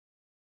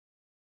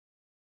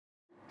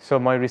So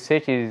my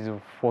research is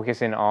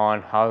focusing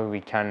on how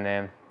we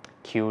can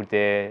cure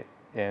the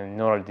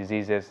neural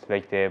diseases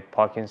like the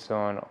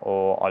Parkinson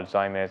or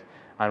Alzheimer's,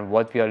 and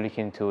what we are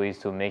looking to is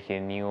to make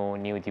a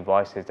new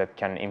devices that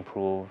can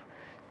improve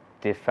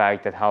the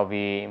fact that how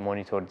we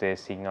monitor the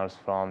signals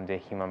from the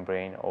human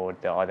brain or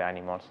the other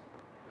animals.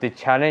 The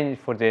challenge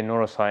for the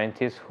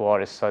neuroscientists who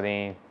are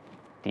studying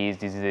these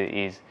diseases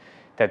is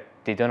that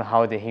they don't know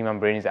how the human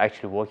brain is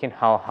actually working,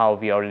 how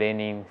we are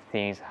learning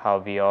things, how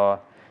we are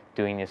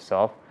doing this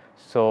stuff.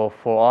 So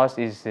for us,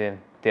 the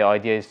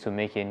idea is to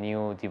make a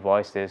new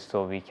devices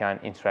so we can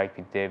interact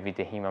with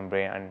the human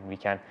brain, and we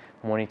can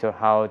monitor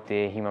how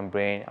the human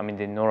brain, I mean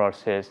the neural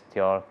cells,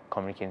 they are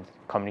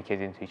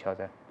communicating to each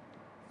other.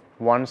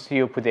 Once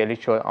you put the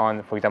electrode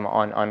on, for example,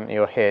 on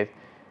your head,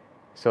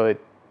 so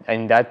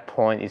in that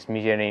point it's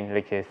measuring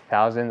like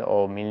 1,000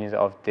 or millions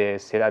of the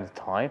cell at a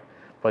time.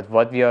 But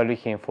what we are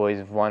looking for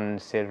is one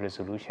cell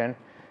resolution,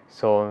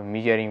 so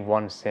measuring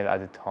one cell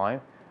at a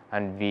time,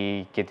 and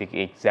we get the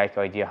exact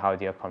idea how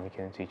they are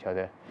communicating to each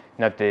other,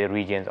 not the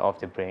regions of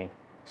the brain.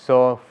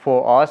 So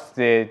for us,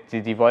 the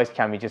device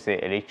can be just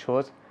the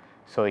electrodes,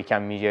 so it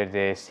can measure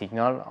the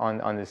signal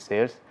on the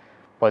cells.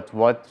 But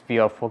what we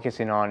are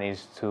focusing on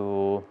is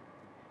to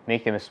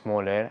make them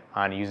smaller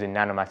and using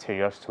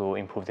nanomaterials to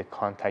improve the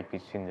contact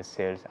between the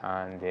cells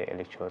and the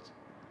electrodes.